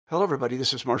Hello, everybody.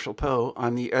 This is Marshall Poe.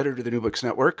 I'm the editor of the New Books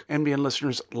Network. NBN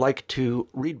listeners like to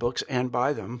read books and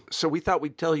buy them. So we thought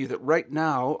we'd tell you that right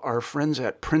now, our friends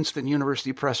at Princeton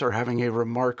University Press are having a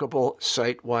remarkable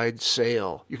site-wide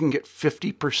sale. You can get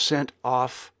 50%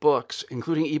 off books,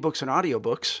 including ebooks and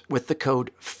audiobooks, with the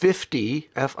code 50,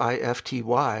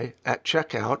 F-I-F-T-Y, at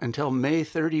checkout until May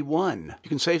 31. You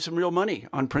can save some real money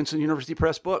on Princeton University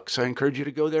Press books. I encourage you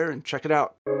to go there and check it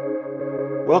out.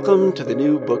 Welcome to the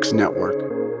New Books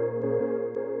Network.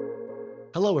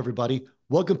 Hello, everybody.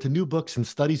 Welcome to New Books and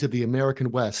Studies of the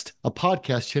American West, a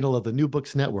podcast channel of the New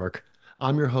Books Network.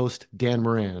 I'm your host, Dan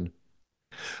Moran.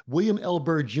 William L.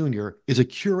 Byrd Jr. is a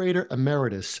curator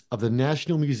emeritus of the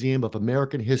National Museum of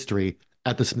American History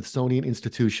at the Smithsonian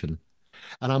Institution.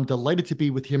 And I'm delighted to be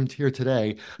with him here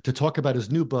today to talk about his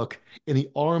new book, In the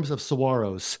Arms of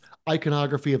Saguaros,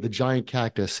 Iconography of the Giant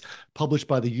Cactus, published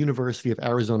by the University of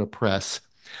Arizona Press.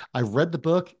 I've read the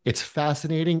book. It's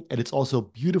fascinating, and it's also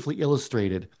beautifully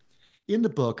illustrated. In the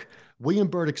book, William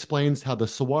Byrd explains how the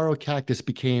saguaro cactus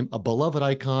became a beloved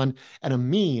icon and a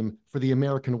meme for the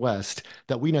American West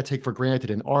that we now take for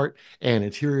granted in art and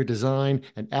interior design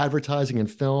and advertising and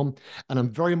film. And I'm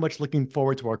very much looking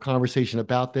forward to our conversation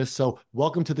about this. So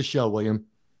welcome to the show, William.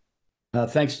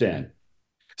 Thanks, Dan.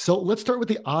 So let's start with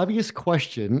the obvious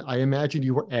question I imagine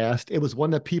you were asked. It was one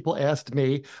that people asked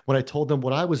me when I told them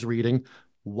what I was reading.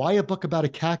 Why a book about a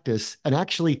cactus, and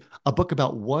actually a book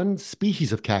about one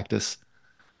species of cactus?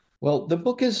 Well, the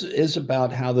book is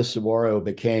about how the saguaro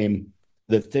became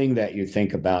the thing that you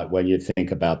think about when you think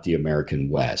about the American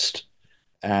West.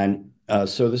 And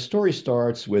so the story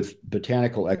starts with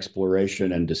botanical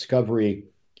exploration and discovery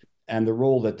and the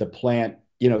role that the plant,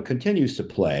 continues to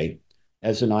play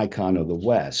as an icon of the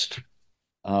West.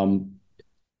 Um,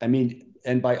 I mean,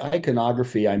 and by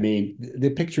iconography, I mean the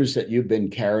pictures that you've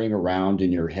been carrying around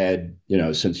in your head,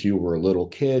 since you were a little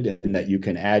kid, and that you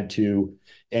can add to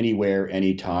anywhere,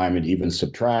 anytime, and even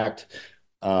subtract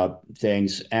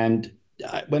things. And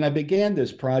when I began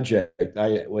this project,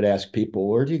 I would ask people,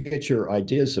 "Where do you get your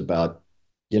ideas about,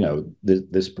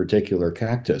 this particular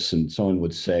cactus?" And someone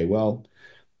would say, "Well,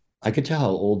 I could tell how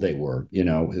old they were."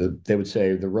 They would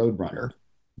say the Roadrunner,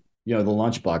 the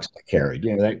lunchbox I carried,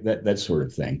 that sort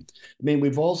of thing. I mean,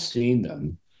 we've all seen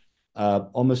them,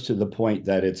 almost to the point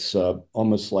that it's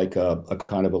almost like a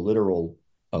kind of a literal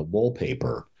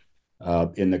wallpaper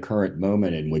in the current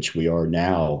moment in which we are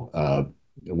now,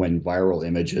 when viral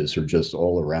images are just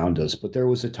all around us. But there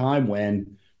was a time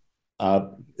when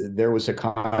there was a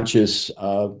conscious,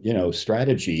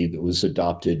 strategy that was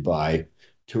adopted by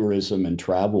tourism and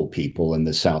travel people in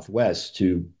the Southwest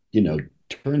to,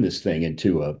 turn this thing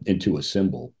into a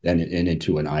symbol and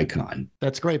into an icon.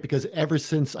 That's great, because ever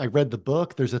since I read the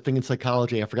book, there's a thing in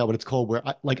psychology, I forgot what it's called, where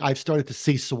I've started to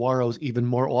see saguaros even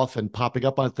more often popping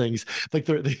up on things. Like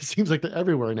it seems like they're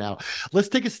everywhere now. Let's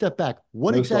take a step back.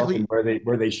 What Most exactly? often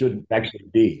where they shouldn't actually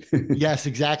be. Yes,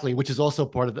 exactly. Which is also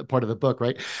part of the book,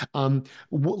 right?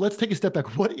 Let's take a step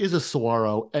back. What is a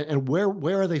saguaro, and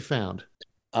where are they found?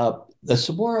 The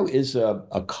saguaro is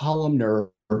a columnar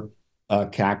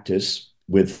cactus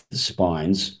with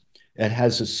spines. It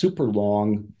has a super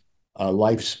long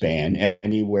lifespan,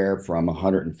 anywhere from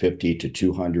 150 to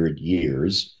 200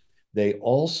 years. They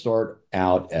all start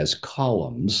out as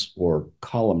columns or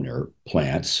columnar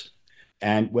plants.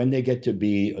 And when they get to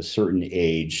be a certain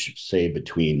age, say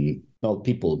between, well,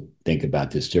 people think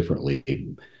about this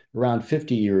differently, around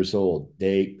 50 years old,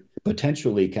 they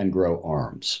potentially can grow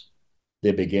arms.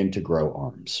 They begin to grow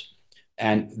arms.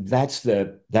 And that's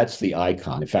the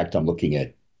icon. In fact, I'm looking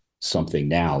at something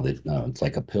now that it's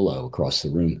like a pillow across the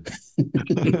room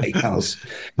in my house.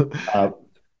 Uh,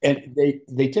 and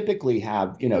they typically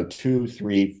have, two,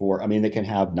 three, four. I mean, they can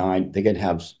have nine. They can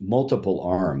have multiple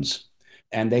arms,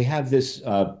 and they have this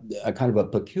a kind of a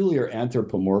peculiar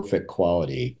anthropomorphic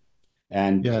quality.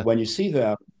 And Yeah. when you see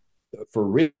them for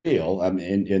real,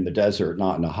 in the desert,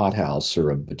 not in a hothouse or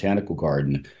a botanical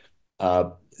garden,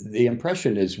 uh, the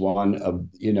impression is one of,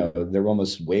 they're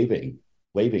almost waving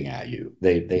at you.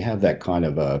 They have that kind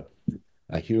of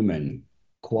a human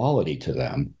quality to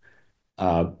them.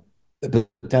 But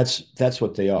that's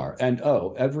what they are. And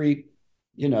every,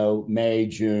 May,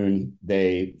 June,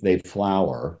 they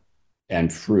flower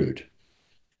and fruit.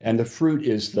 And the fruit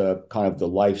is the kind of the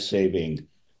life-saving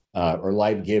or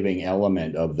life-giving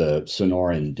element of the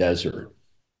Sonoran Desert,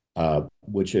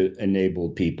 which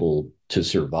enabled people to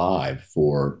survive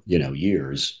for,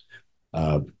 years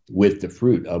with the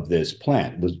fruit of this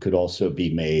plant, which could also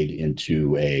be made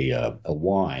into a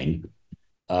wine.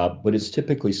 But it's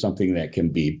typically something that can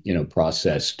be,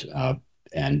 processed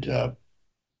and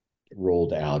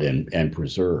rolled out and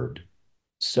preserved.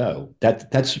 So that's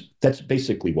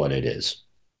basically what it is.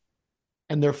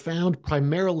 And they're found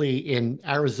primarily in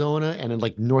Arizona and in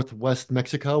like northwest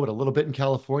Mexico and a little bit in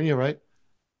California, right?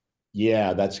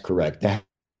 Yeah, that's correct. The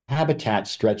habitat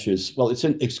stretches, well, it's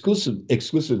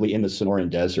exclusively in the Sonoran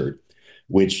Desert,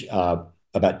 which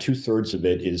about two-thirds of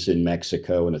it is in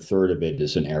Mexico and a third of it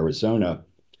is in Arizona.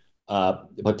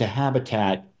 But the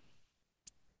habitat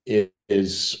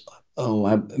is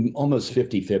almost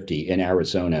 50-50 in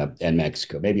Arizona and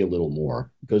Mexico, maybe a little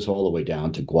more. It goes all the way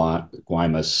down to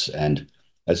Guaymas and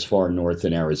as far north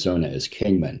in Arizona as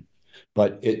Kingman.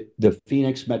 But the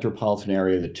Phoenix metropolitan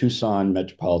area, the Tucson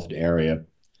metropolitan area,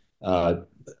 uh,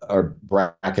 are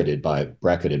bracketed by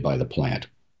the plant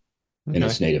in Okay.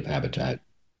 its native habitat.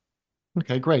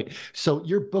 Okay, great. So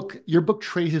your book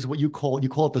traces what you call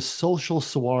it the social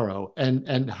saguaro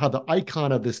and how the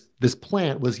icon of this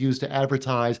plant was used to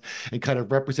advertise and kind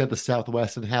of represent the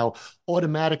Southwest and how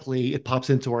automatically it pops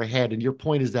into our head. And your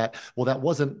point is that, well, that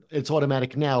wasn't it's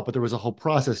automatic now, but there was a whole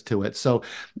process to it. So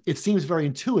it seems very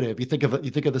intuitive. You think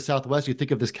of the Southwest, you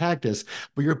think of this cactus,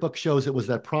 but your book shows it was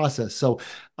that process. So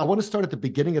I want to start at the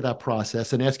beginning of that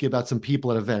process and ask you about some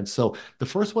people and events. So the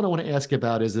first one I want to ask you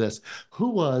about is this. Who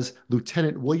was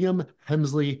Lieutenant William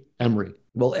Hemsley Emery?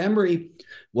 Well, Emery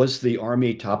was the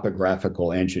Army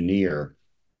topographical engineer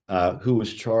who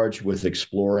was charged with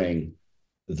exploring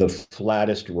the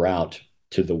flattest route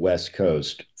to the West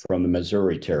Coast from the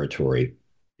Missouri Territory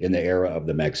in the era of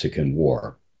the Mexican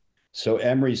War. So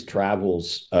Emery's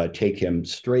travels take him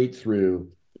straight through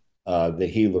the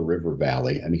Gila River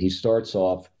Valley. I mean, he starts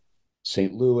off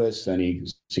St. Louis, then he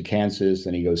goes to Kansas,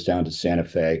 then he goes down to Santa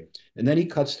Fe, and then he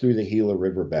cuts through the Gila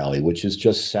River Valley, which is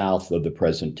just south of the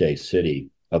present day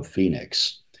city of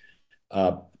Phoenix.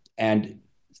 And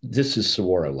this is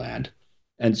Saguaro land.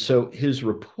 And so his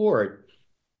report,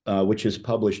 which is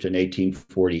published in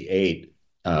 1848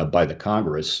 by the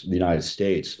Congress of the United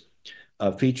States,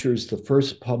 features the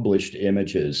first published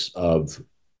images of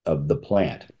the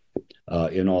plant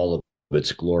in all of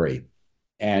its glory.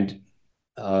 And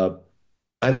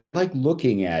I like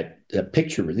looking at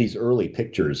these early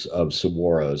pictures of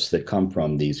saguaros that come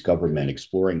from these government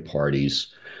exploring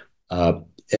parties. Uh,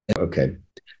 okay.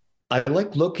 I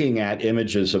like looking at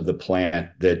images of the plant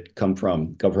that come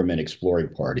from government exploring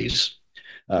parties,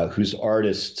 whose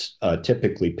artists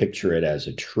typically picture it as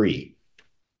a tree.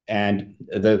 And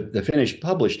the finished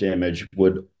published image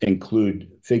would include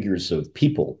figures of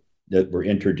people that were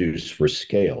introduced for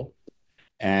scale.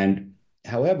 And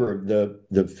however,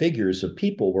 the figures of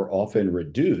people were often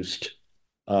reduced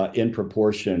in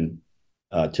proportion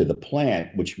to the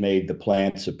plant, which made the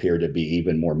plants appear to be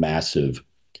even more massive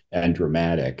and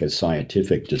dramatic as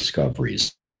scientific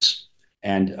discoveries.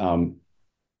 And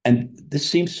and this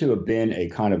seems to have been a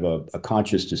kind of a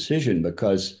conscious decision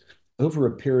because over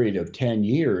a period of 10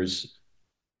 years,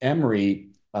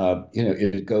 Emery,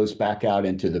 it goes back out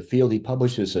into the field. He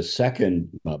publishes a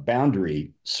second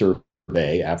boundary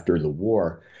survey after the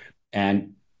war,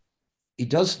 and he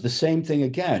does the same thing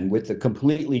again with a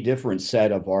completely different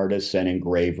set of artists and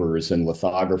engravers and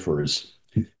lithographers.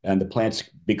 And the plants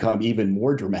become even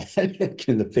more dramatic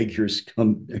and the figures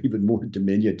come even more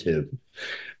diminutive.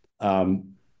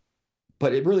 Um,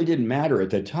 but it really didn't matter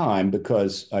at the time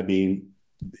because, I mean,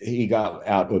 he got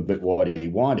out of it what he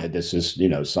wanted. This is,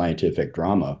 scientific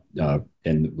drama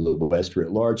in the West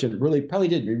at large. And it really probably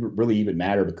didn't really even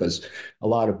matter because a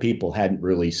lot of people hadn't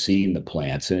really seen the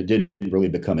plants. And it didn't really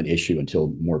become an issue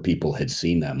until more people had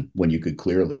seen them when you could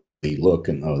clearly look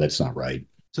and, oh, that's not right.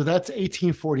 So that's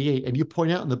 1848, and you point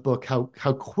out in the book how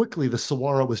quickly the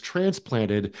saguaro was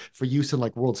transplanted for use in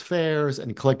like World's Fairs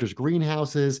and collectors'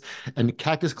 greenhouses and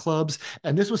cactus clubs.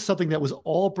 And this was something that was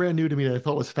all brand new to me that I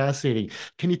thought was fascinating.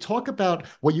 Can you talk about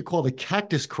what you call the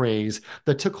cactus craze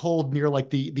that took hold near like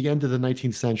the end of the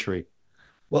 19th century?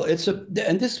 Well,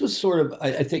 and this was sort of,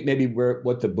 I think, maybe where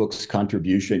what the book's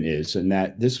contribution is, and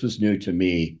that this was new to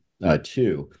me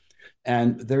too.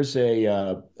 And there's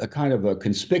a kind of a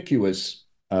conspicuous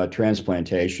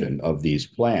transplantation of these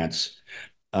plants.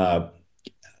 Uh,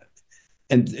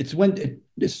 and it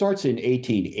starts in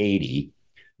 1880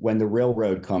 when the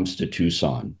railroad comes to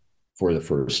Tucson for the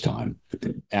first time.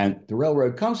 And the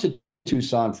railroad comes to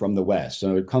Tucson from the west.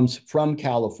 So it comes from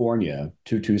California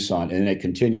to Tucson and then it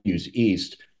continues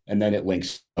east. And then it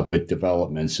links up with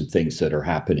developments and things that are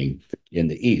happening in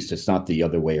the east. It's not the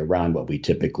other way around what we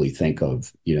typically think of,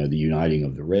 the uniting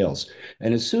of the rails.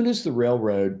 And as soon as the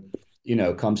railroad,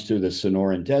 comes to the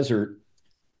Sonoran Desert,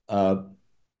 uh,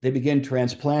 they begin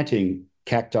transplanting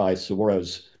cacti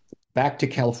saguaros back to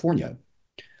California.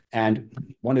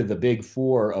 And one of the big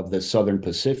four of the Southern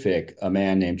Pacific, a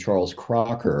man named Charles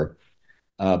Crocker,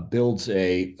 builds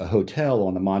a hotel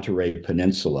on the Monterey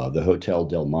Peninsula, the Hotel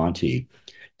Del Monte,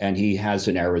 and he has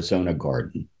an Arizona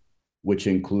garden, which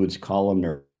includes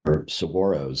columnar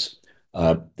saguaros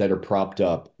that are propped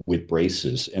up with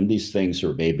braces. And these things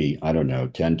are maybe, I don't know,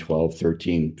 10, 12,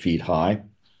 13 feet high,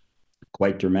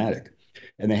 quite dramatic.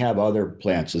 And they have other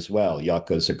plants as well,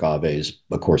 yuccas, agaves,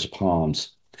 of course,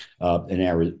 palms, in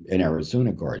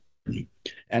Arizona garden.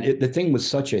 And the thing was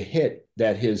such a hit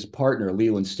that his partner,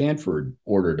 Leland Stanford,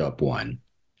 ordered up one.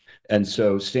 And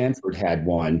so Stanford had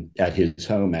one at his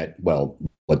home at, well,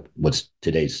 what's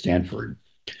today's Stanford.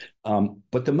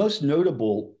 But the most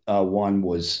notable one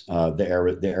was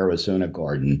the Arizona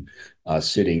garden,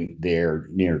 sitting there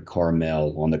near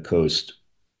Carmel on the coast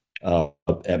up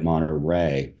at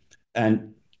Monterey.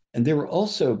 And, and they were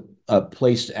also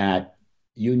placed at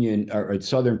Union or at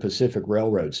Southern Pacific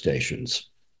Railroad stations.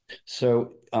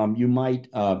 So you might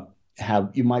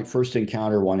first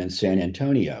encounter one in San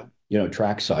Antonio,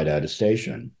 trackside at a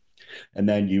station, and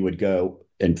then you would go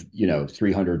and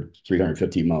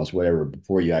 350 miles, whatever,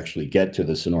 before you actually get to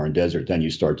the Sonoran Desert. Then you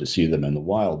start to see them in the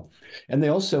wild. And they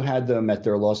also had them at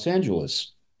their Los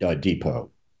Angeles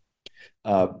depot,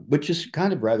 which is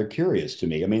kind of rather curious to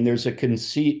me. I mean, there's a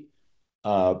conceit.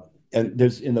 And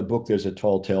there's in the book, there's a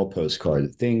tall tale postcard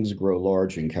that things grow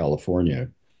large in California.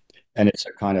 And it's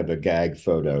a kind of a gag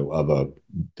photo of a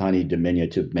tiny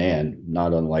diminutive man,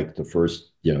 not unlike the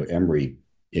first, emery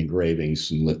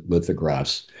engravings and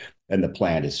lithographs. And the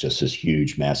plant is just this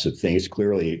huge, massive thing. It's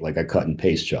clearly like a cut and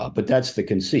paste job, but that's the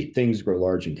conceit. Things grow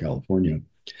large in California.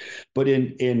 But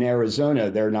in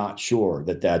Arizona, they're not sure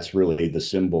that that's really the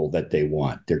symbol that they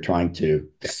want. They're trying to,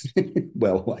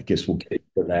 well, I guess we'll get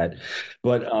to that.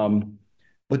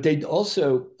 But they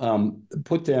also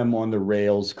put them on the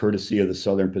rails courtesy of the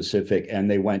Southern Pacific, and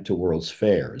they went to World's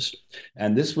Fairs.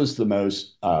 And this was the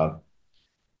most,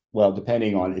 well,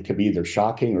 depending on, it could be either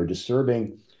shocking or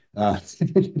disturbing,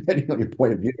 depending on your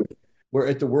point of view. We're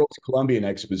at the World's Columbian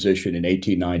Exposition in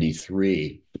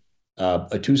 1893.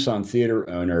 A Tucson theater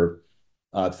owner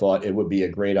thought it would be a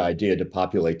great idea to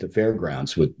populate the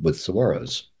fairgrounds with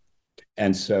saguaros.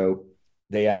 And so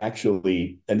they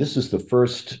actually, and this is the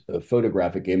first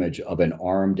photographic image of an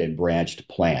armed and branched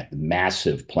plant,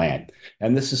 massive plant.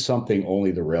 And this is something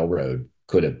only the railroad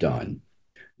could have done.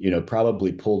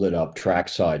 Probably pulled it up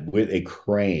trackside with a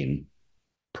crane,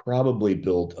 probably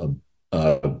built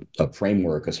a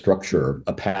framework, a structure,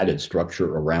 a padded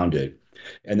structure around it.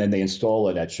 And then they install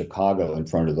it at Chicago in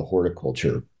front of the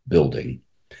horticulture building.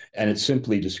 And it's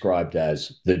simply described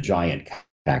as the giant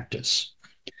cactus.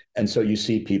 And so you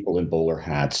see people in bowler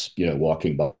hats,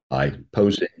 walking by,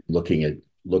 posing, looking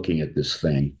at this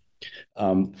thing.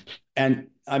 And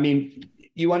I mean,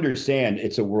 you understand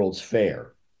it's a World's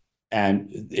Fair, and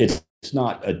it's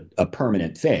not a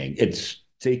permanent thing.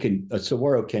 A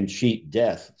saguaro can cheat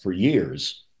death for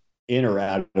years in or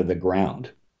out of the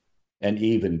ground and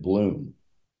even bloom.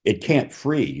 It can't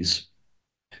freeze,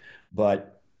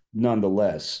 but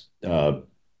nonetheless,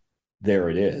 there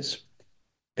it is.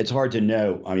 It's hard to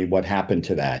know. I mean, what happened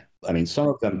to that? I mean, some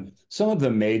of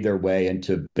them made their way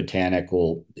into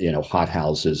botanical,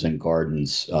 hothouses and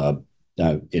gardens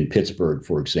in Pittsburgh,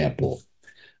 for example.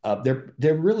 They're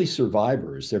really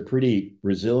survivors. They're pretty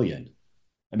resilient.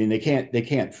 I mean, they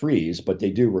can't freeze, but they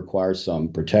do require some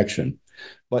protection.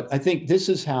 But I think this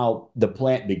is how the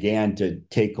plant began to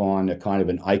take on a kind of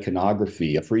an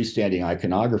iconography, a freestanding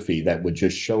iconography that would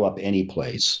just show up any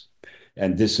place.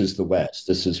 And this is the West.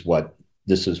 This is where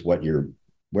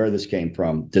this came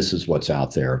from. This is what's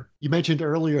out there. You mentioned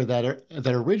earlier that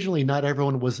originally not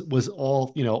everyone was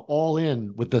all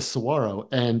in with the saguaro,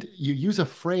 and you use a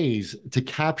phrase to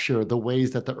capture the ways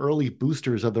that the early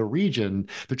boosters of the region,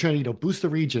 they're trying to boost the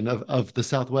region of the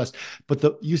Southwest, but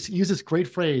you use this great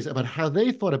phrase about how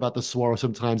they thought about the saguaro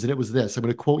sometimes, and it was this. I'm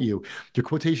going to quote you. Your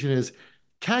quotation is,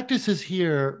 "Cactus is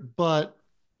here, but."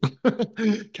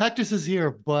 Cactus is here,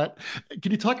 but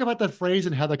can you talk about that phrase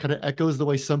and how that kind of echoes the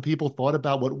way some people thought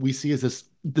about what we see as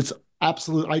this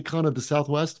absolute icon of the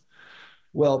Southwest?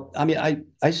 Well, I mean,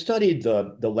 I studied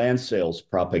the land sales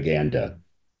propaganda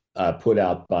put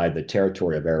out by the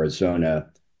territory of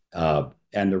Arizona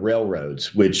and the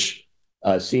railroads, which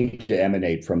seem to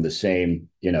emanate from the same,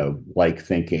 like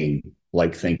thinking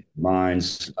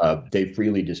minds. They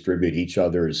freely distribute each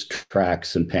other's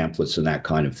tracts and pamphlets and that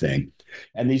kind of thing.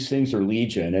 And these things are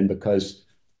legion, and because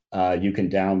you can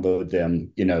download them,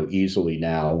 easily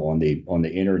now on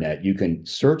the internet, you can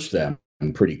search them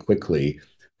pretty quickly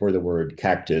for the word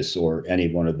cactus or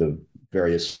any one of the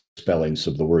various spellings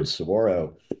of the word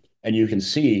saguaro, and you can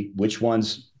see which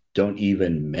ones don't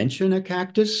even mention a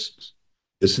cactus.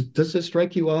 Does it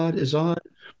strike you as odd?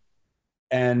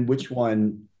 and which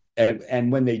one,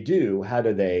 and when they do, how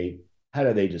do they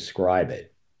describe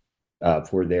it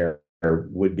for their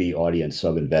would-be audience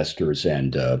of investors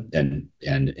and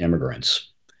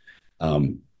immigrants?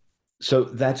 Um, so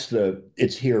that's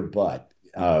it's here, but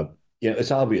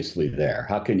it's obviously there.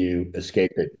 How can you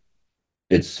escape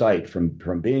its sight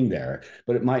from being there?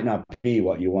 But it might not be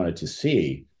what you wanted to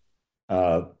see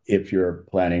if you're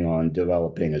planning on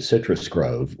developing a citrus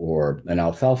grove or an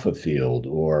alfalfa field,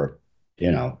 or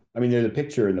I mean, there's a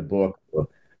picture in the book of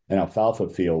an alfalfa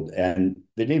field, and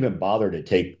they didn't even bother to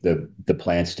take the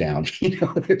plants down.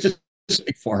 They're just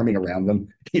like farming around them.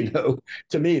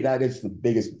 To me, that is the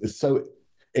biggest. It's so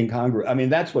incongruous. I mean,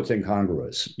 that's what's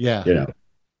incongruous. Yeah. You know,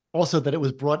 Also, that it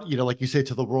was brought, like you say,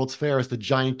 to the World's Fair as the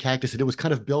giant cactus, and it was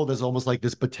kind of billed as almost like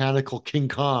this botanical King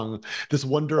Kong, this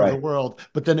wonder of the right? world.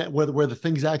 But then where the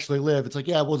things actually live, it's like,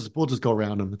 yeah, we'll just go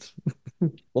around them.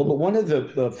 Well, but one of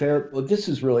the fair. Well, this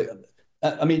is really.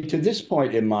 I mean, to this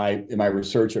point in my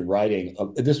research and writing,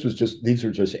 these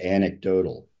are just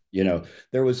anecdotal.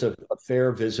 There was a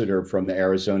fair visitor from the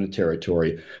Arizona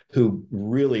territory who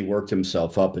really worked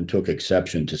himself up and took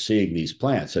exception to seeing these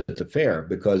plants at the fair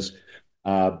because,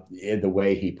 in the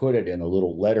way he put it in a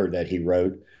little letter that he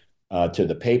wrote to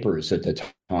the papers at the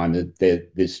time,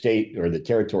 that the state or the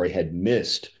territory had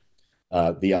missed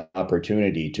the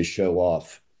opportunity to show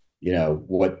off,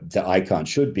 what the icon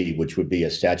should be, which would be a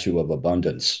statue of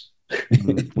abundance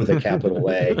with a capital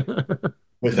A,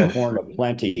 with a horn of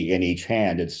plenty in each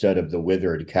hand instead of the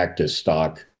withered cactus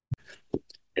stalk,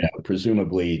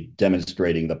 presumably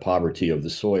demonstrating the poverty of the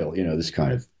soil, this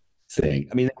kind of thing.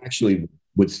 I mean, they actually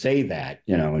would say that,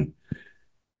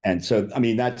 and so, I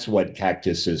mean, that's what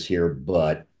cactus is here,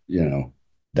 but,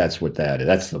 that's what that is.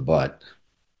 That's the but.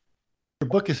 Your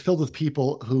book is filled with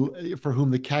people for whom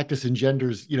the cactus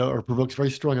engenders, or provokes very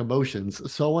strong emotions.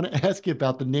 So I want to ask you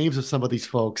about the names of some of these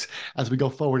folks as we go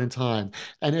forward in time,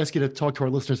 and ask you to talk to our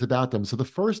listeners about them. So the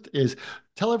first is,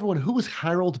 tell everyone, who was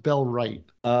Harold Bell Wright?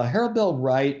 Harold Bell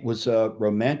Wright was a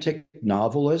romantic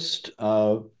novelist.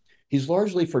 He's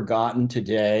largely forgotten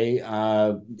today,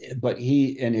 but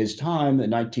he, in his time, the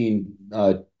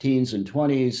 19 teens and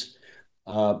 20s,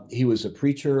 he was a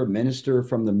preacher, a minister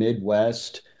from the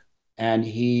Midwest, and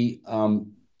he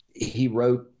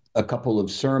wrote a couple of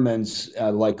sermons,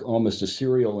 like almost a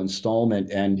serial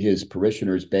installment, and his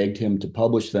parishioners begged him to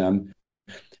publish them,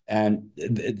 and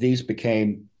these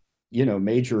became,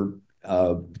 major,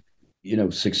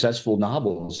 successful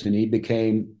novels, and he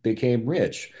became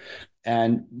rich.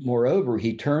 And moreover,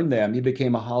 he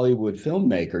became a Hollywood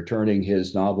filmmaker, turning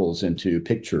his novels into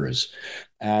pictures.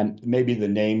 And maybe the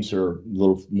names are a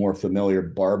little more familiar: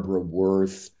 Barbara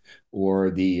Worth, or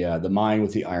the Mine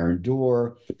with the Iron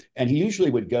Door. And he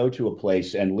usually would go to a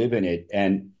place and live in it,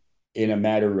 and in a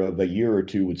matter of a year or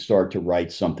two would start to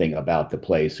write something about the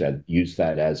place and use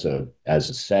that as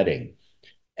a setting.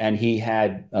 And he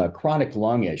had chronic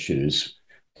lung issues,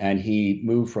 and he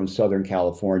moved from Southern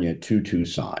California to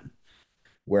Tucson,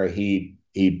 where he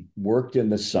worked in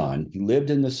the sun. He lived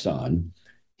in the sun.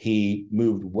 He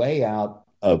moved way out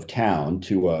of town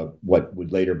to what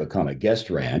would later become a guest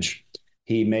ranch.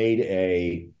 He made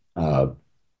a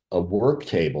work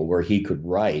table where he could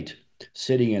write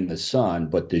sitting in the sun,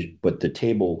 but the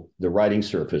writing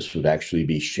surface would actually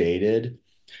be shaded.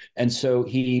 And so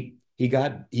he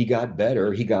got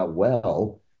better, he got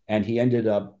well, and he ended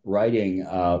up writing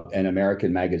an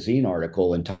American magazine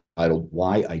article entitled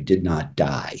 "Why I Did Not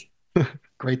Die."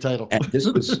 Great title. And this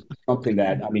was something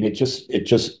that, I mean, it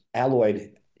just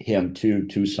alloyed him to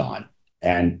Tucson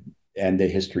and the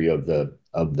history of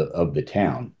the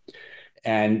town.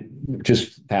 And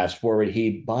just fast forward,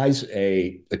 he buys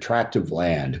a tract of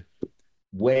land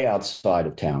way outside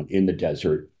of town in the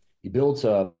desert. He builds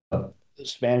a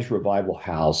Spanish Revival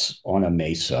house on a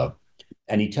mesa,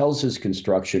 and he tells his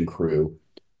construction crew,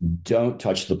 don't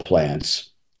touch the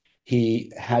plants.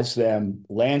 He has them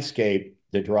landscape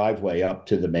the driveway up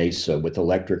to the mesa with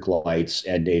electric lights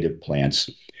and native plants.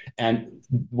 And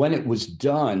when it was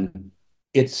done,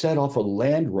 it set off a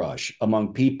land rush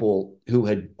among people who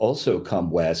had also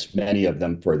come west, many of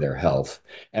them for their health,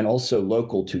 and also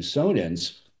local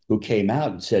Tucsonans who came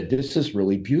out and said, this is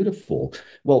really beautiful.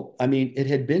 Well, I mean, it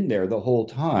had been there the whole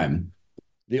time.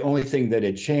 The only thing that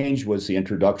had changed was the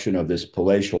introduction of this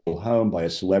palatial home by a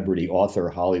celebrity author,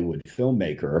 Hollywood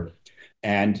filmmaker,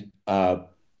 and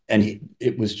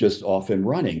it was just off and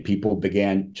running. People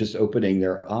began just opening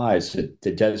their eyes that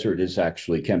the desert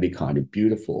can be kind of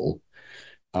beautiful.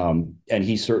 And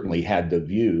he certainly had the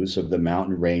views of the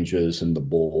mountain ranges and the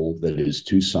bowl that is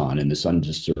Tucson in this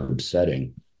undisturbed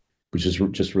setting, which is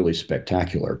just really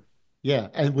spectacular. Yeah,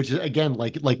 and which is again,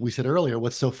 like we said earlier,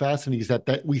 what's so fascinating is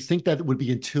that we think that it would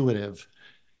be intuitive.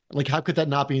 Like, how could that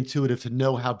not be intuitive to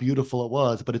know how beautiful it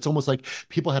was? But it's almost like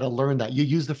people had to learn that. You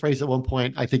used the phrase at one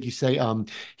point, I think you say,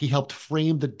 he helped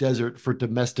frame the desert for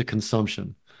domestic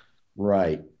consumption.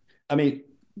 Right. I mean,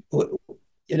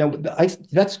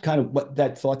 that's kind of what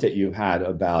that thought that you had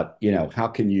about, how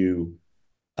can you,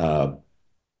 uh,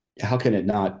 how can it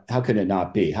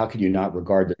not be? How can you not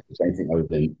regard this as anything other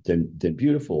than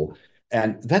beautiful?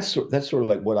 And that's sort of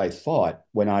like what I thought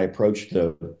when I approached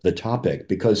the topic,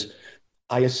 because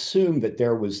I assumed that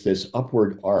there was this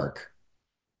upward arc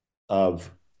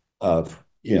of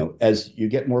as you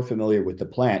get more familiar with the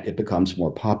plant, it becomes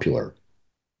more popular.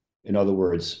 In other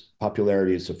words,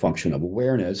 popularity is a function of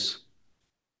awareness,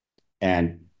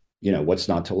 and what's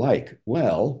not to like?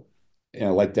 Well,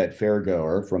 like that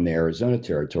fairgoer from the Arizona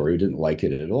territory who didn't like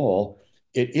it at all.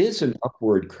 It is an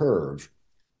upward curve,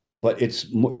 but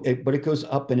it goes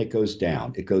up and it goes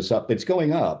down. It goes up. It's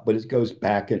going up, but it goes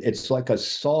back, and it's like a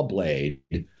saw blade,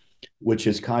 which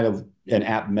is kind of an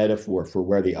apt metaphor for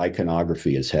where the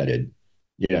iconography is headed.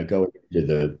 Going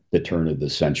to the turn of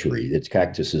the century. It's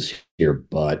Cactus is here,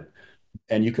 but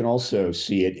and you can also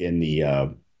see it in the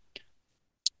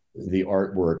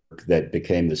artwork that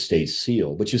became the state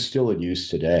seal, which is still in use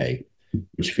today,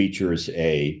 which features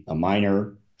a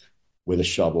miner with a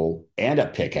shovel and a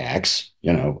pickaxe,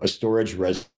 a storage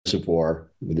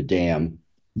reservoir with a dam,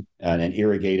 and an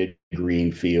irrigated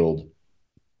green field,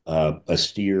 a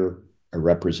steer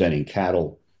representing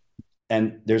cattle.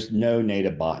 And there's no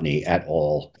native botany at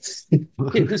all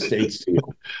in the state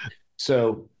seal.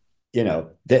 So,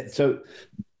 this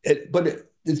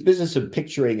business of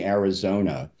picturing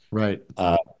Arizona Right.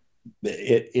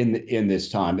 in this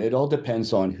time, it all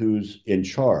depends on who's in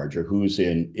charge or who's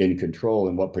in control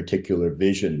and what particular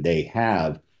vision they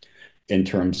have in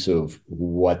terms of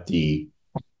what the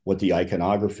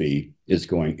iconography is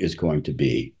going to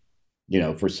be.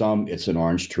 For some, it's an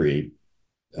orange tree.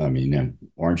 I mean,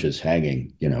 oranges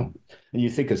hanging. And you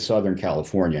think of Southern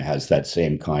California has that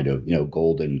same kind of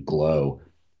golden glow,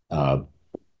 uh,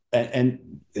 and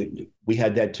we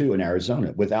had that too in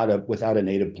Arizona without a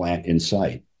native plant in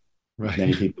sight. Right.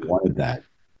 Many people wanted that,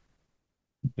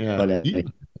 Yeah. but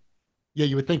Yeah,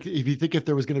 you would think if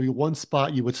there was going to be one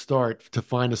spot you would start to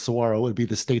find a saguaro, it would be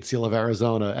the state seal of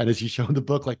Arizona. And as you show in the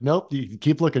book, like, nope, you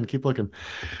keep looking, keep looking.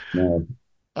 no.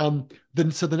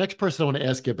 Then so the next person I want to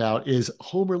ask you about is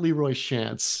Homer Leroy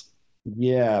Shantz.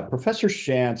 Yeah, Professor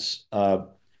Shantz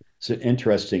is an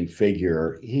interesting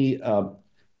figure. He's a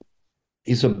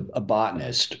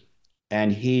botanist,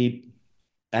 and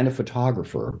a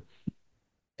photographer,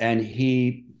 and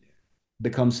he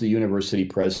becomes the university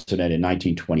president in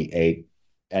 1928,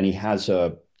 and he has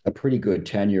a pretty good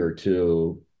tenure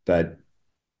to that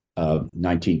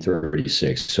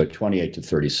 1936. So 28 to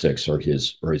 36 are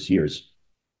his years,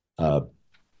 uh,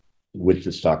 with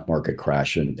the stock market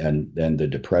crash and then the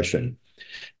depression,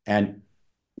 and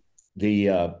the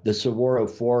saguaro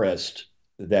forest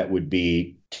that would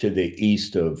be to the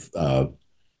east of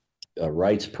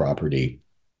Wright's property,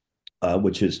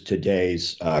 which is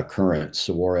today's current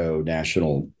Saguaro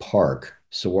National Park,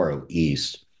 Saguaro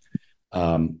East,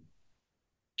 um,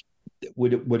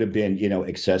 would have been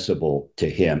accessible to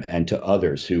him and to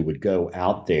others who would go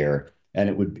out there.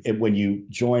 And when you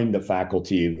joined the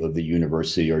faculty of the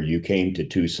university or you came to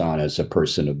Tucson as a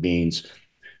person of means,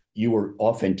 you were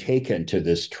often taken to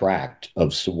this tract of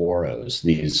saguaros,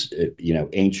 these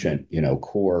ancient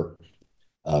core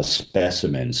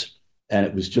specimens, and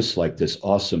it was just like this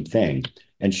awesome thing.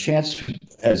 And Chance,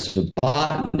 as a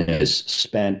botanist,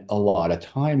 spent a lot of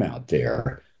time out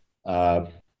there. Uh,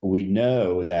 we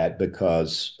know that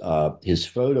because his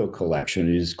photo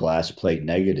collection, his glass plate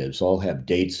negatives, all have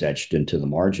dates etched into the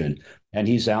margin. And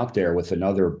he's out there with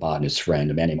another botanist friend,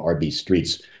 a man named R.B.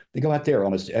 Streets. They go out there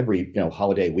almost every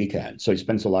holiday weekend. So he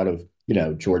spends a lot of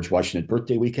George Washington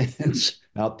birthday weekends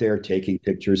out there taking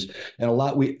pictures, and a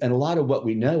lot of what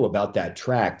we know about that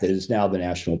tract that is now the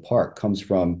national park comes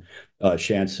from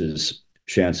Chance's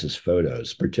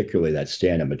photos, particularly that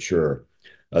stand of mature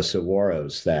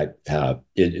saguaros that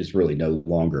it is really no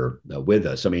longer with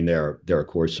us. I mean, there of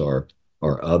course are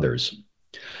others,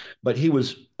 but he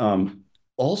was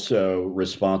also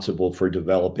responsible for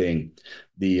developing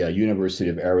the University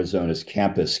of Arizona's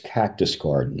campus cactus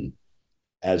garden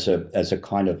as a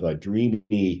kind of a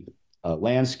dreamy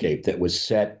landscape that was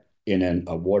set in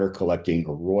a water collecting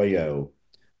arroyo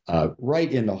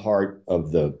right in the heart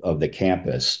of the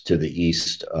campus to the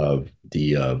east of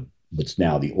the what's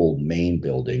now the old main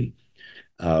building.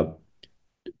 Uh,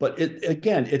 but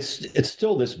again, it's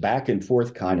still this back and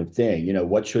forth kind of thing.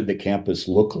 What should the campus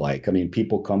look like? I mean,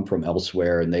 people come from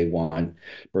elsewhere and they want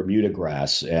Bermuda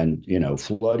grass and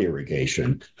flood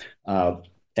irrigation.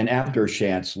 And after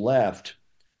Chance left,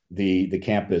 the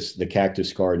campus, the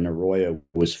Cactus Garden Arroyo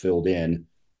was filled in,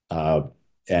 and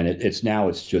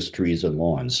it's just trees and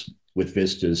lawns with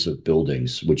vistas of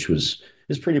buildings, which is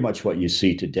pretty much what you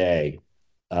see today.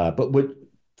 But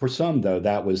for some though,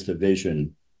 that was the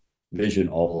vision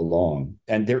all along.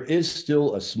 And there is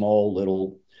still a small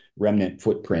little remnant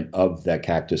footprint of that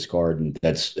cactus garden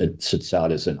it sits out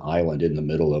as an island in the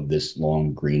middle of this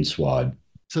long green sward.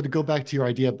 So to go back to your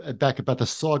idea back about the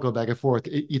saw going back and forth,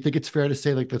 you think it's fair to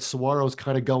say like that Saguaro is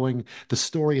kind of going, the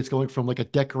story is going from like a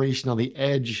decoration on the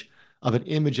edge of an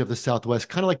image of the Southwest,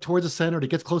 kind of like towards the center, it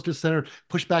gets closer to the center,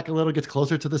 push back a little, gets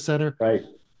closer to the center. Right.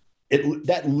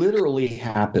 That literally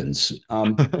happens.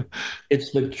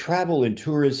 It's the travel and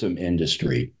tourism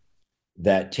industry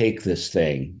that take this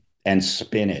thing and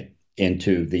spin it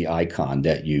into the icon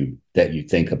that you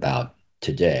think about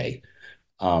today.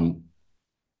 Um,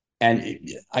 and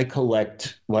I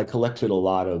collected a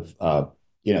lot of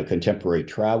contemporary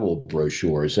travel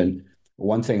brochures, and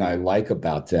one thing I like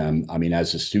about them, I mean,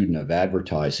 as a student of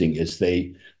advertising, is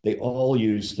they all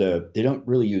use they don't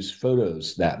really use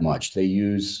photos that much. They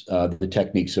use the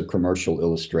techniques of commercial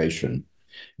illustration,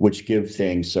 which give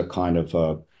things a kind of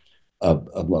of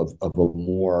a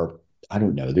more, I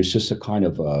don't know, there's just a kind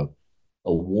of a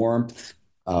warmth,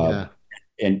 Yeah.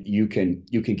 and you can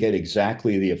get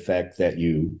exactly the effect that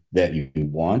you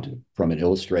want from an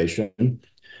illustration.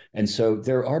 And so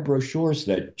there are brochures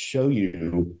that show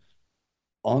you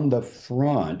on the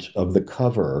front of the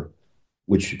cover,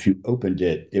 which if you opened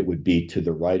it, it would be to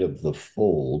the right of the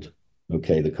fold,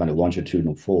 okay, the kind of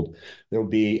longitudinal fold. There will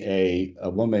be a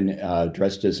woman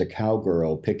dressed as a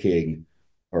cowgirl picking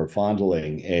or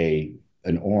fondling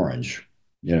an orange,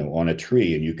 on a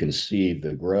tree, and you can see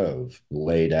the grove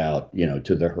laid out,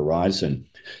 to the horizon.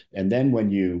 And then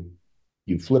when you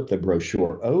flip the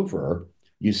brochure over,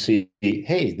 you see,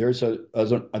 hey, there's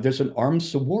an armed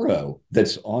saguaro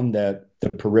that's on the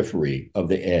periphery of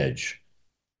the edge.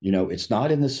 It's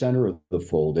not in the center of the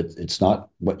fold. It's not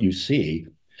what you see.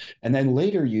 And then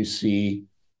later you see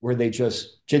where they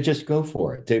just go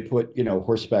for it. They put,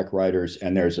 horseback riders,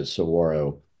 and there's a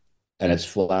saguaro, and it's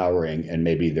flowering, and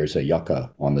maybe there's a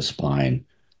yucca on the spine.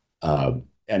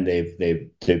 And they've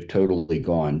totally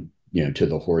gone, to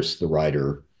the horse, the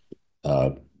rider,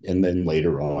 and then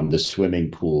later on the swimming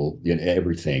pool,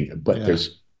 everything. But Yeah.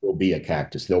 will be a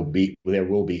cactus. There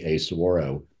will be a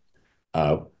saguaro,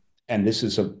 and this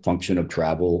is a function of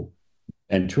travel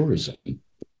and tourism.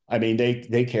 I mean,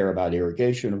 they care about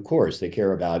irrigation, of course. They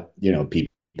care about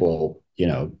people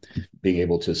being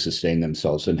able to sustain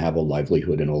themselves and have a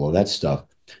livelihood and all of that stuff.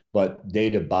 But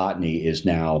native botany is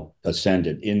now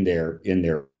ascendant in their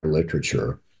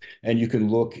literature. And you can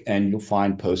look and you'll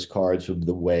find postcards of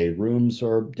the way rooms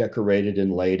are decorated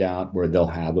and laid out, where they'll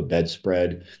have a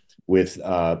bedspread with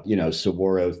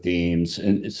saguaro themes.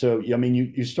 And so, I mean,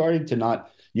 you're starting to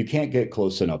not, you can't get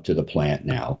close enough to the plant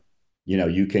now.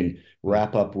 You can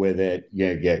wrap up with it,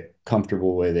 get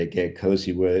comfortable with it, get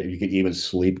cozy with it. You can even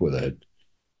sleep with it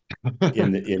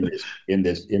in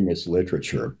this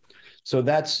literature. So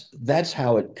that's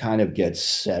how it kind of gets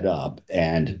set up.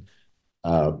 And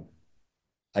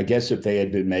I guess if they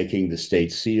had been making the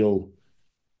state seal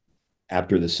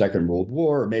after the Second World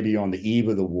War, or maybe on the eve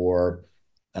of the war,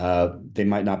 they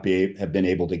might not have been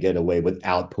able to get away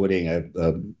without putting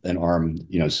an armed,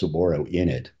 saguaro in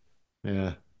it.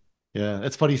 Yeah. Yeah.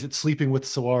 It's funny. It's Sleeping with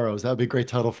Saguaros. That would be a great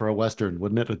title for a Western,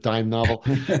 wouldn't it? A dime novel.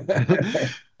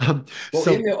 um, Well, in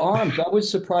so, the arms, I was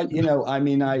surprised. I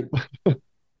mean, I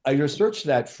researched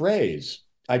that phrase.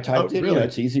 I oh, typed it. really?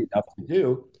 It's easy enough to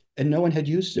do, and no one had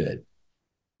used it.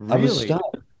 I was Really?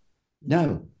 stunned.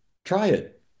 No, try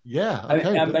it. Yeah. I,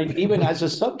 Okay. I mean, even as a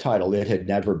subtitle, it had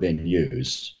never been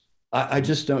used. I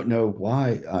just don't know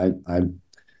why.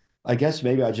 I guess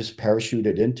maybe I just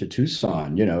parachuted into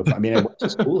Tucson. I mean, I went to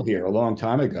school here a long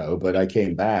time ago, but I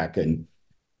came back, and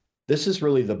this is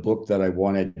really the book that I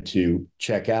wanted to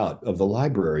check out of the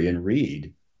library and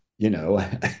read. Yeah.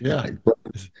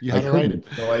 You I had to write it.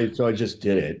 couldn't, so I just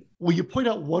did it. Well, you point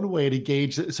out one way to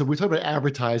gauge. So we're talking about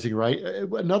advertising, right?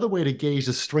 Another way to gauge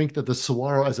the strength of the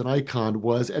saguaro as an icon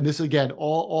was, and this again,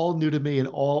 all new to me and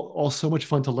all so much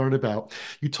fun to learn about.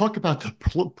 You talk about the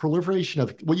proliferation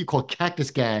of what you call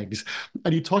cactus gags,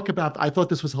 and you talk about. I thought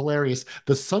this was hilarious.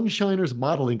 The Sunshiners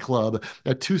Modeling Club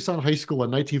at Tucson High School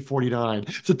in 1949.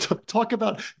 So talk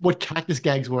about what cactus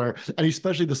gags were, and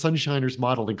especially the Sunshiners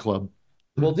Modeling Club.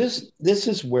 Well, this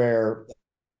is where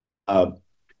uh,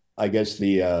 I guess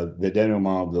the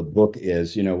denouement of the book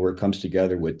is, where it comes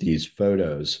together with these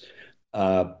photos.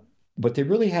 Uh, but they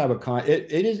really have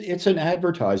it's an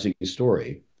advertising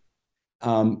story.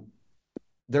 Um,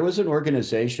 there was an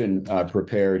organization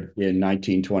prepared in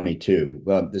 1922.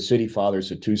 The City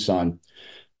Fathers of Tucson,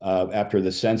 after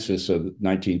the census of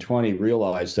 1920,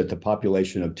 realized that the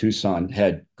population of Tucson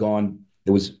had gone.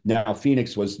 It was now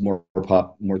Phoenix was more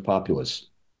populous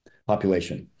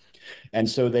population, and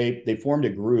so they formed a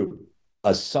group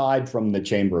aside from the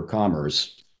Chamber of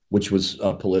Commerce, which was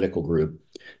a political group,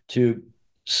 to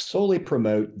solely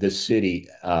promote the city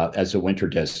as a winter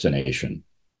destination.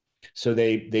 So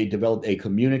they developed a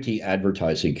community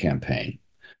advertising campaign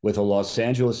with a Los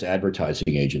Angeles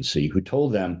advertising agency who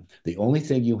told them the only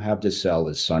thing you have to sell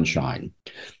is sunshine.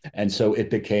 And so it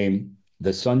became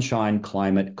the Sunshine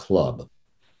Climate Club.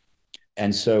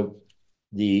 And so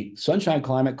the Sunshine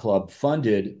Climate Club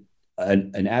funded a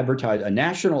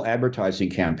national advertising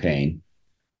campaign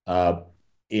uh,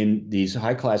 in these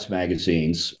high class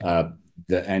magazines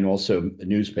and also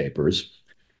newspapers,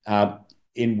 uh,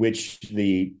 in which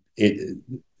it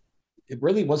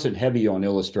really wasn't heavy on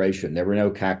illustration. There were no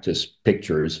cactus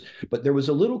pictures, but there was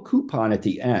a little coupon at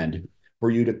the end for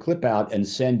you to clip out and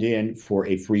send in for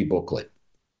a free booklet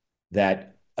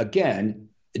that, again,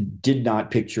 did not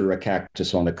picture a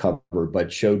cactus on the cover,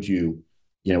 but showed you,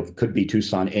 it could be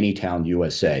Tucson, any town,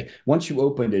 USA. Once you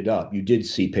opened it up, you did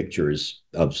see pictures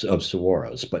of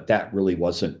Saguaros, but that really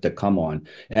wasn't the come on.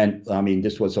 And I mean,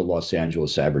 this was a Los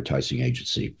Angeles advertising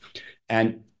agency.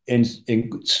 And in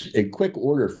quick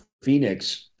order,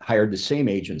 Phoenix hired the same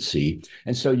agency.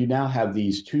 And so you now have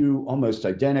these two almost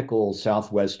identical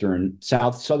southern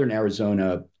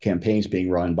Arizona campaigns being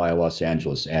run by a Los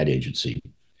Angeles ad agency.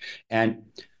 And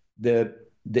the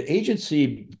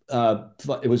agency,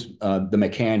 it was the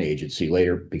McCann agency,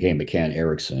 later became McCann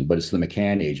Erickson, but it's the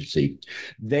McCann agency.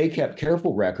 They kept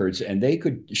careful records and they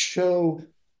could show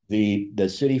the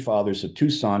city fathers of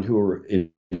Tucson who were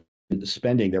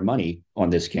spending their money on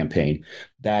this campaign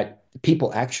that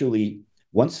people actually,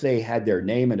 once they had their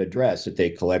name and address that they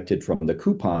collected from the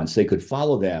coupons, they could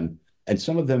follow them. And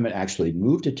some of them had actually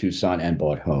moved to Tucson and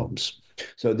bought homes.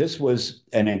 So this was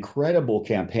an incredible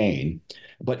campaign.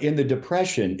 But in the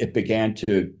Depression, it began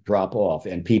to drop off,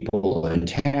 and people in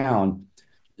town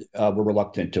were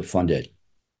reluctant to fund it,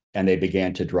 and they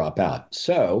began to drop out.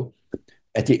 So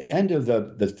at the end of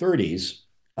the 30s,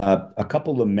 a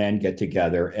couple of men get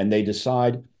together and they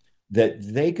decide that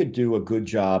they could do a good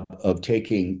job of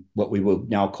taking what we will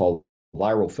now call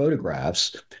viral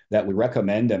photographs that would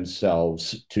recommend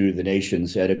themselves to the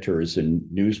nation's editors and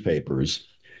newspapers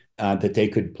that they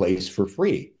could place for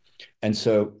free. And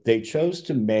so they chose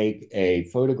to make a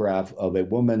photograph of a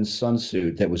woman's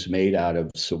sunsuit that was made out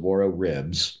of saguaro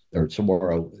ribs, or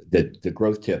saguaro, the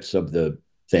growth tips of the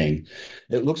thing.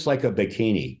 It looks like a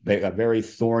bikini, a very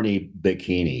thorny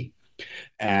bikini.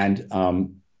 And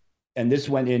this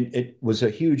went in, it was a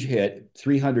huge hit,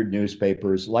 300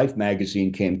 newspapers. Life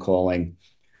magazine came calling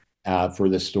for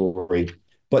the story.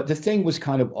 But the thing was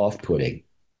kind of off-putting.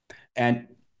 And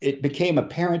it became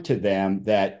apparent to them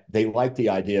that they liked the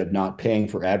idea of not paying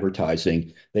for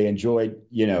advertising. They enjoyed,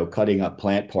 cutting up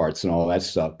plant parts and all that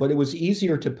stuff. But it was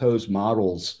easier to pose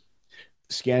models,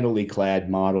 scantily clad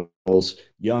models,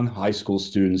 young high school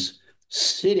students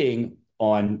sitting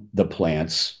on the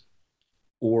plants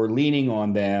or leaning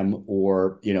on them,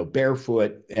 or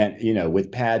barefoot and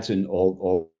with pads and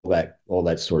all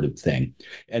that sort of thing.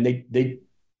 And they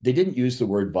didn't use the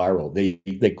word viral.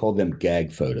 They called them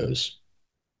gag photos,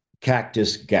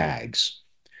 cactus gags.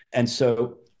 And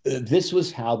so this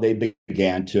was how they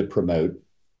began to promote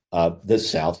the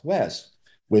Southwest,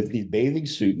 with these bathing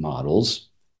suit models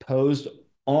posed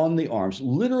on the arms,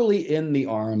 literally in the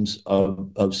arms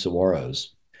of saguaros.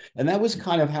 And that was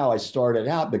kind of how I started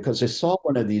out, because I saw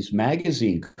one of these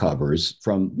magazine covers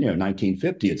from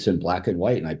 1950. It's in black and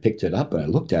white, and I picked it up and I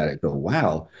looked at it and go,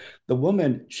 wow, the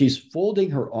woman, she's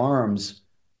folding her arms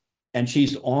and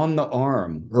she's on the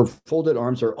arm. Her folded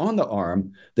arms are on the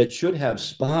arm that should have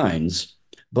spines,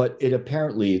 but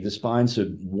the spines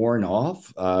had worn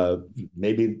off.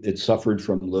 Maybe it suffered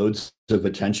from loads of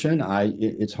attention.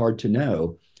 It's hard to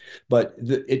know, but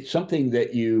it's something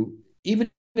that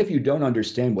even if you don't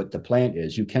understand what the plant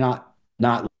is, you cannot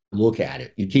not look at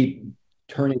it. You keep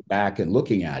turning back and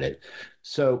looking at it.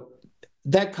 So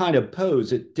that kind of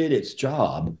pose, it did its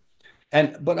job.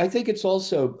 But I think it's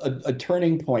also a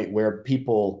turning point where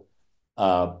people,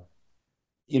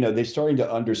 they're starting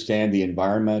to understand the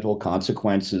environmental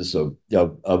consequences of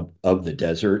the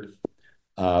desert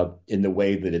in the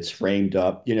way that it's framed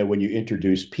up. When you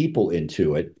introduce people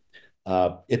into it,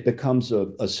 it becomes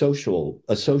a social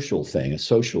thing, a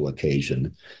social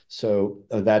occasion. So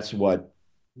that's what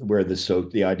where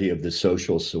the idea of the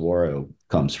social saguaro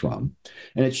comes from,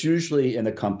 and it's usually in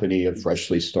the company of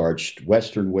freshly starched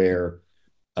Western wear,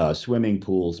 swimming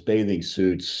pools, bathing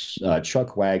suits,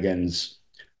 chuck wagons,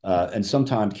 and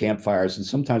sometimes campfires, and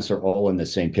sometimes they're all in the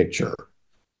same picture.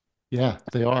 Yeah,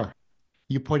 they are.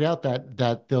 You point out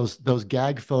that those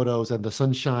gag photos and the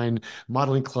Sunshine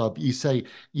Modeling Club, you say,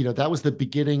 that was the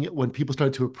beginning when people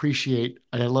started to appreciate,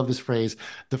 and I love this phrase,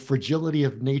 the fragility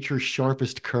of nature's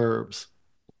sharpest curves.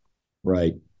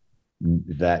 Right.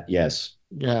 That, yes.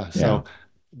 Yeah, Yeah. so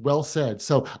well said.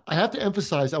 So I have to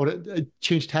emphasize, I want to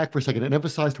change tack for a second and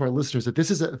emphasize to our listeners that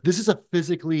this is a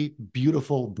physically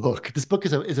beautiful book. This book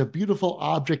is a beautiful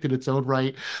object in its own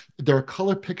right. There are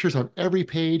color pictures on every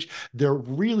page. They're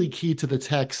really key to the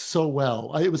text so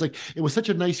well. It was such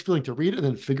a nice feeling to read it, and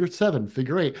then figure seven,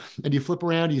 figure eight, and you flip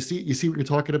around, you see what you're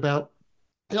talking about.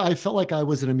 I felt like I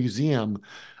was in a museum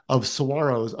of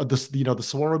saguaros, of the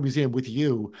saguaro museum with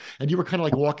you, and you were kind of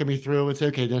like walking me through and say,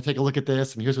 okay, now take a look at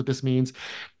this, and here's what this means.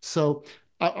 So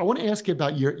I want to ask you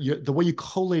about the way you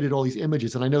collated all these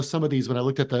images, and I know some of these when I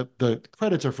looked at the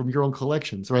credits are from your own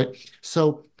collections, right?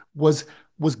 So was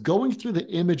was going through the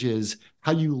images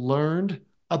how you learned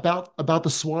about the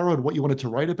saguaro and what you wanted to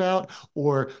write about,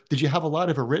 or did you have a lot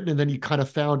of it written and then you kind of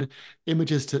found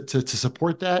images to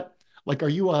support that? Like, were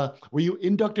you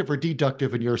inductive or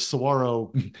deductive in your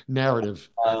Saguaro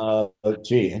narrative?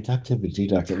 Gee, inductive and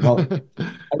deductive. Well,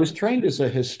 I was trained as a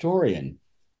historian,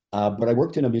 but I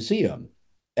worked in a museum.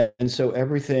 And so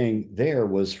everything there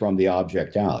was from the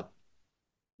object out.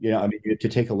 I mean, you had to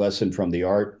take a lesson from the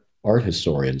art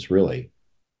historians, really.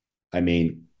 I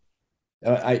mean,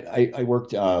 I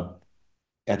worked at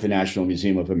the National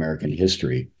Museum of American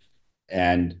History,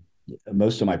 and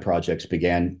most of my projects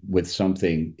began with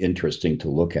something interesting to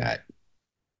look at.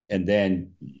 And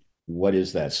then, what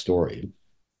is that story?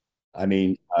 I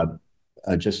mean,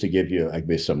 just to give you, I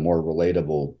guess, a more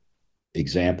relatable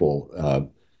example,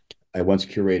 I once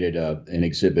curated an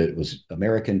exhibit. It was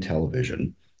American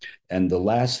television, and the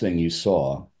last thing you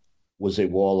saw was a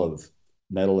wall of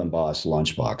metal embossed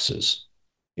lunchboxes,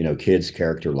 kids'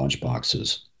 character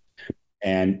lunchboxes,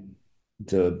 and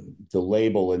the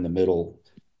label in the middle,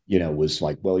 was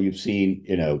like, well, you've seen,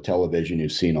 television,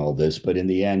 you've seen all this, but in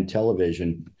the end,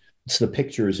 television, it's the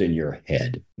pictures in your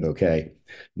head. Okay,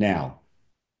 now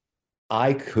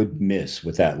I could miss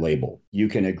with that label. You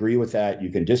can agree with that. You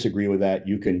can disagree with that.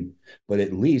 But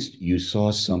at least you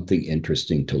saw something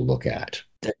interesting to look at.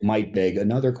 That might beg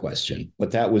another question,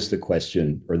 but that was the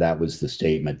question, or that was the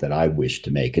statement that I wished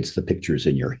to make. It's the pictures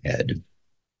in your head.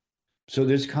 So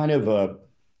there's kind of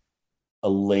a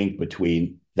link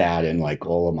between that and like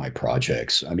all of my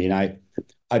projects. I mean,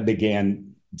 I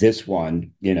began this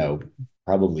one,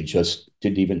 probably just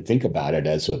didn't even think about it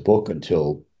as a book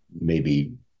until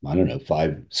maybe, I don't know,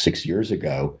 5, 6 years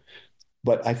ago.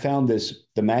 But I found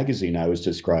the magazine I was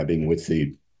describing with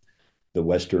the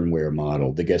Western wear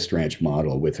model, the guest ranch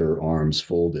model with her arms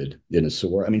folded in a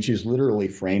sword. I mean, she's literally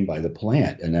framed by the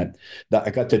plant. And that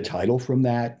I got the title from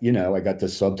that, I got the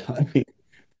subtitle.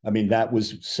 I mean, that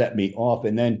was set me off.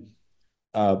 And then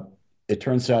uh, it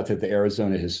turns out that the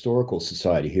Arizona Historical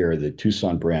Society here, the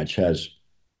Tucson branch, has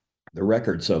the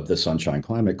records of the Sunshine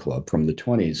Climate Club from the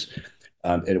 20s.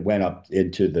 It went up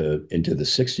into the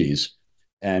 60s,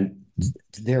 and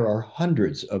there are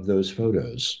hundreds of those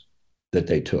photos that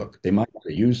they took. They might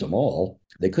have used them all.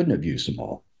 They couldn't have used them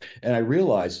all. And I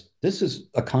realized this is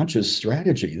a conscious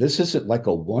strategy. This isn't like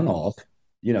a one-off,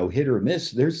 hit or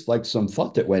miss. There's like some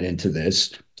thought that went into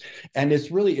this, and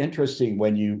it's really interesting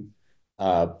when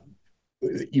uh,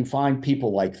 you find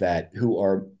people like that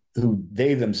who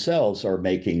they themselves are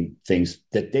making things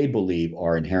that they believe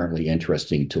are inherently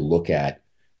interesting to look at,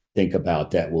 think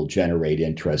about, that will generate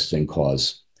interest and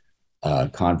cause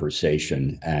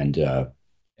conversation. And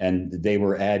they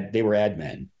were ad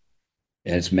men,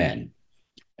 and it's men,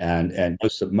 and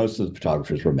most of the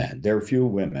photographers were men. There are a few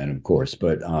women, of course,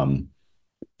 but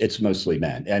it's mostly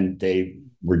men, and they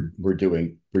were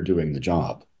doing the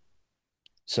job.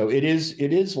 So it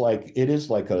is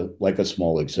like a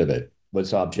small exhibit.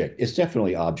 What's object? It's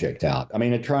definitely object out. I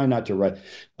mean, I try not to write.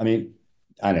 I mean,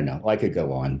 I don't know. I could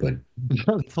go on, but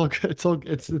It's all good.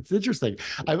 It's interesting.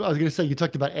 I was going to say you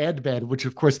talked about ad men, which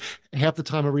of course half the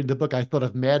time I read the book I thought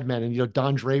of Mad Men and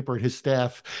Don Draper and his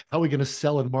staff. How are we going to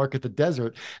sell and market the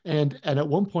desert? And at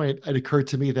one point it occurred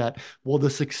to me that well, the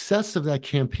success of that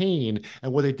campaign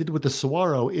and what they did with the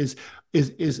Saguaro is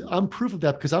I'm proof of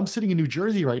that because I'm sitting in New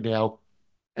Jersey right now.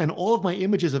 And all of my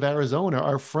images of Arizona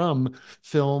are from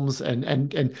films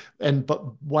and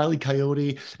but Wile E.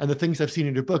 Coyote and the things I've seen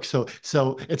in your book. So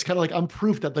it's kind of like I'm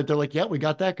proof that they're like, yeah, we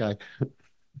got that guy.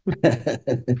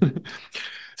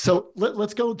 So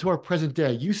let's go to our present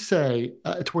day. You say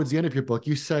towards the end of your book,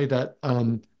 you say that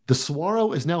the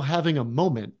saguaro is now having a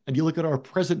moment, and you look at our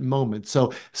present moment.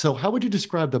 So how would you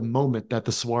describe the moment that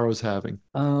the saguaro is having?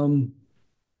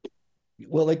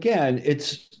 Well, again,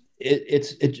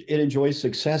 it enjoys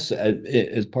success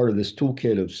as part of this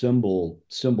toolkit of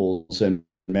symbols and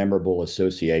memorable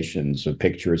associations of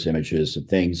pictures, images, and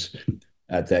things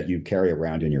that you carry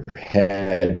around in your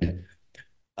head.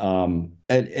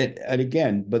 And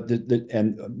again, but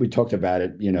and we talked about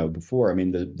it, before. I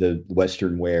mean, the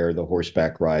Western wear, the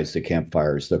horseback rides, the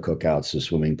campfires, the cookouts, the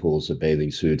swimming pools, the bathing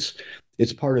suits.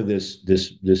 It's part of this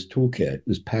toolkit,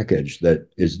 this package that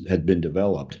had been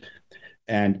developed,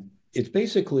 and it's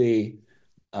basically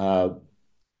a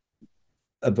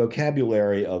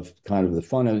vocabulary of kind of the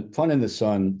fun in the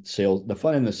sun sales, the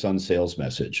fun in the sun sales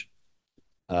message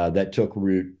that took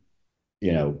root,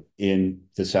 in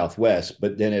the Southwest,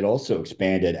 but then it also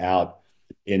expanded out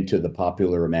into the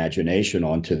popular imagination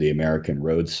onto the American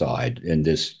roadside. And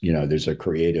this, there's a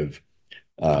creative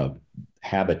uh,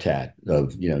 habitat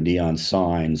of, neon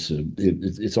signs.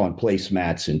 It's on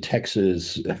placemats in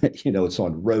Texas. It's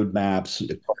on road maps,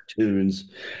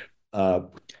 cartoons. Uh,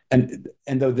 and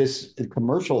though this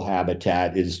commercial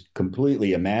habitat is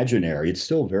completely imaginary, it's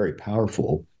still very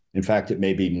powerful. In fact, it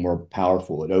may be more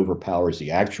powerful. It overpowers the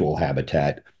actual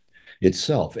habitat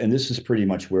itself. And this is pretty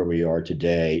much where we are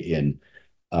today in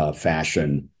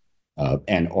fashion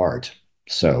and art.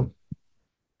 So,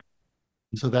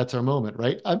 So that's our moment,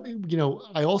 right?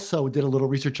 I also did a little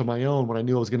research on my own when I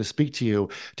knew I was going to speak to you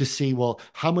to see, well,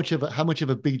 how much of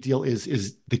a big deal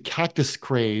is the cactus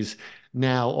craze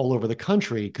now all over the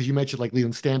country? Because you mentioned like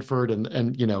Leland Stanford and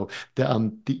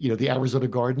the Arizona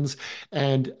gardens,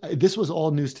 and this was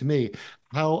all news to me.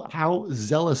 How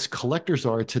zealous collectors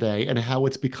are today, and how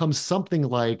it's become something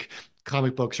like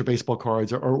comic books or baseball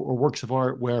cards or works of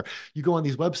art where you go on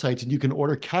these websites and you can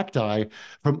order cacti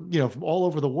from all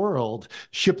over the world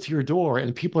shipped to your door,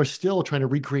 and people are still trying to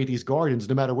recreate these gardens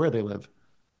no matter where they live.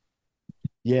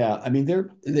 yeah, I mean,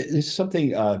 there's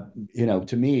something,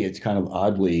 to me, it's kind of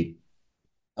oddly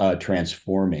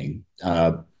transforming.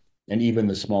 And even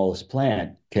the smallest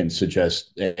plant can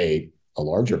suggest a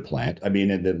larger plant. I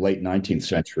mean, in the late 19th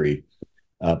century,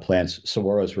 plants,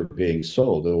 saguaros were being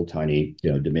sold, little tiny,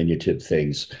 diminutive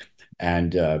things,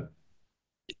 and the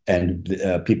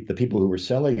people who were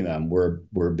selling them were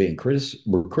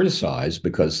criticized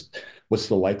because what's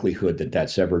the likelihood that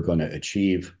that's ever going to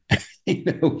achieve, you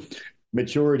know,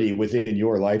 maturity within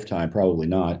your lifetime? Probably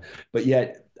not. But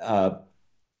yet,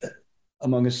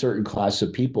 among a certain class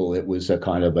of people, it was a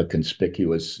kind of a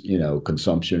conspicuous,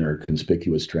 consumption or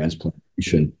conspicuous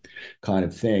transplantation kind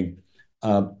of thing.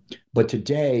 Uh, but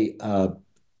today,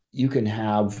 you can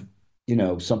have,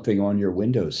 something on your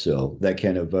windowsill that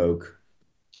can evoke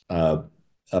uh,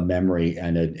 a memory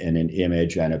and an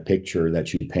image and a picture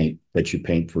that you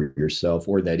paint for yourself,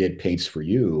 or that it paints for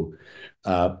you.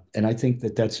 And I think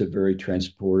that that's a very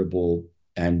transportable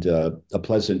and a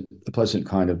pleasant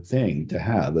kind of thing to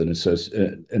have an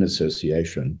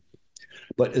association.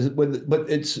 But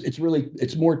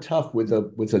it's more tough with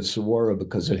a saguaro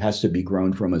because it has to be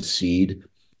grown from a seed.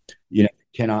 It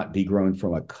cannot be grown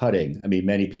from a cutting. I mean,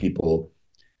 many people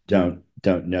don't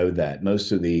know that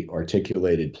most of the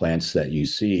articulated plants that you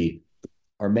see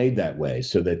are made that way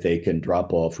so that they can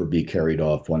drop off or be carried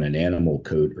off on an animal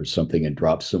coat or something and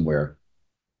drop somewhere.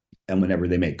 And whenever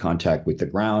they make contact with the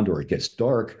ground or it gets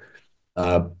dark,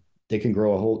 uh, they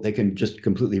can just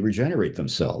completely regenerate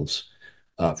themselves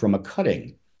from a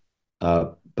cutting.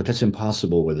 But that's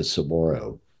impossible with a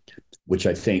saguaro, which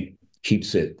I think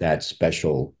keeps it that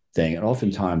special thing. And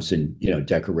oftentimes in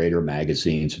decorator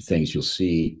magazines and things, you'll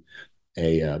see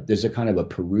there's a kind of a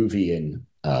Peruvian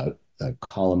a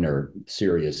columnar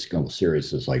Sirius. Well,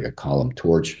 Sirius is like a column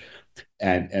torch,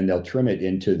 and they'll trim it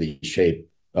into the shape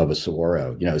of a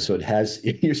saguaro. So it has.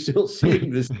 You're still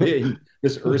seeing this thing,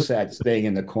 this ersatz thing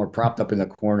in the corner, propped up in the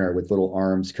corner with little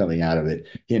arms coming out of it.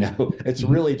 It's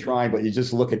really trying, but you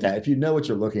just look at that. If you know what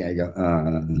you're looking at,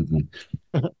 you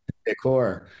go,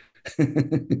 decor.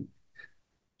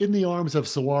 In the Arms of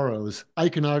Saguaros,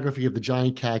 Iconography of the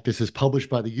Giant Cactus is published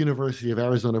by the University of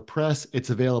Arizona Press. It's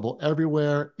available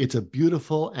everywhere. It's a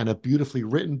beautiful and a beautifully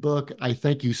written book. I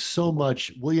thank you so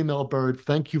much, William L. Byrd.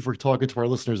 Thank you for talking to our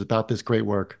listeners about this great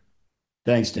work.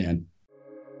 Thanks, Dan.